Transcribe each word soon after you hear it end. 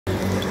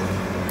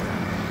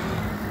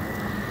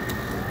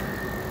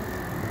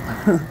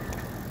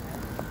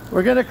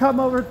We're gonna come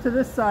over to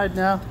this side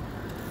now.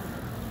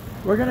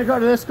 We're gonna go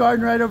to this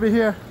garden right over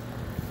here.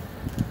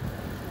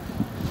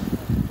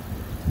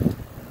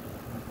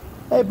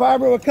 Hey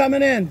Barbara, we're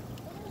coming in.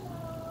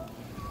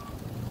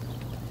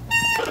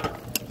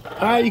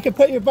 All right, you can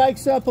put your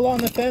bikes up along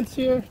the fence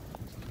here.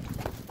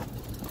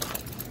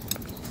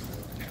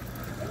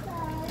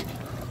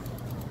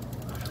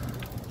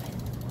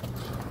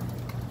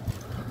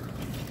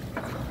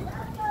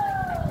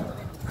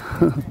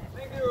 Thank you.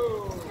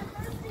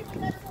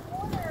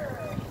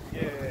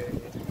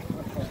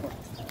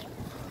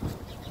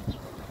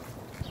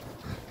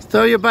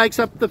 Throw your bikes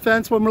up the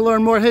fence when we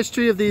learn more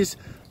history of these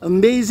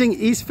amazing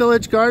East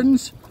Village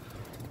gardens.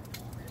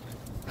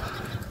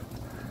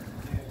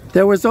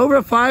 There was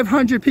over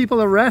 500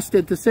 people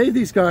arrested to save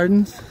these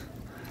gardens.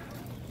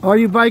 All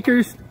you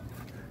bikers.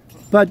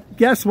 But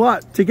guess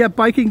what? To get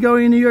biking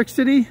going in New York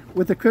City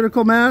with the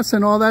critical mass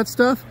and all that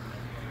stuff,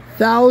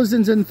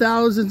 thousands and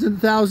thousands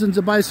and thousands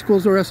of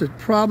bicycles were arrested.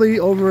 Probably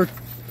over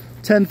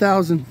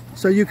 10,000.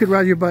 So you could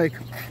ride your bike.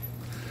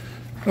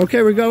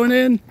 Okay, we're going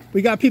in.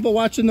 We got people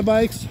watching the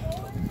bikes.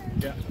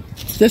 Yeah.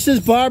 This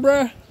is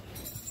Barbara.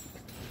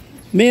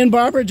 Me and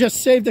Barbara just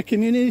saved the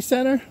community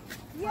center.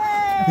 Yay!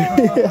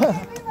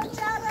 Yeah.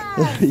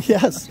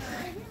 Yes.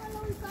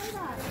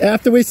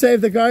 After we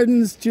saved the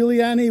gardens,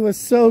 Giuliani was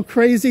so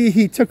crazy,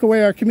 he took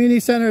away our community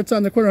center. It's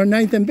on the corner of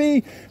 9th and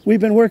B. We've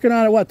been working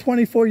on it, what,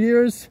 24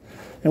 years?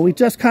 And we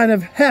just kind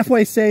of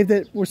halfway saved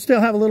it. We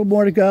still have a little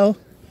more to go.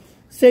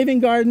 Saving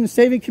gardens,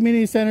 saving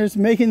community centers,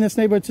 making this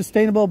neighborhood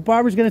sustainable.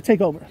 Barbara's going to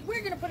take over. We're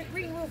going to put a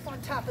green roof on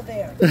top of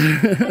there.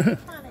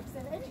 Hydroponics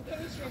and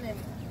education and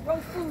grow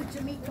food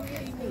to meet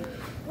community needs,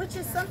 which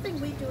is something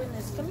we do in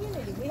this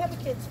community. We have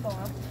a kids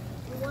farm.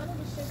 We wanted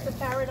to shift the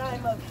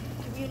paradigm of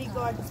community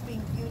gardens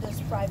being viewed as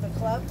private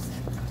clubs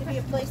to be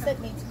a place that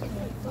meets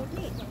community food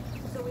needs.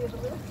 So we have a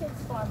little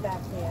kids farm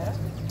back there,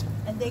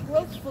 and they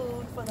grow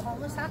food for the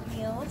homeless hot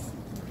meals,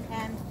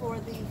 and for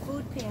the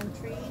food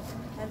pantry,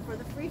 and for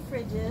the free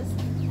fridges,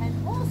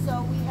 and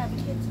also we have a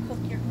Kids Cook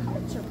Your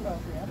Culture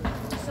program.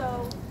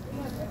 So we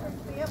have different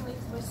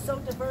families. We're so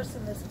diverse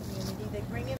in this community. They bring in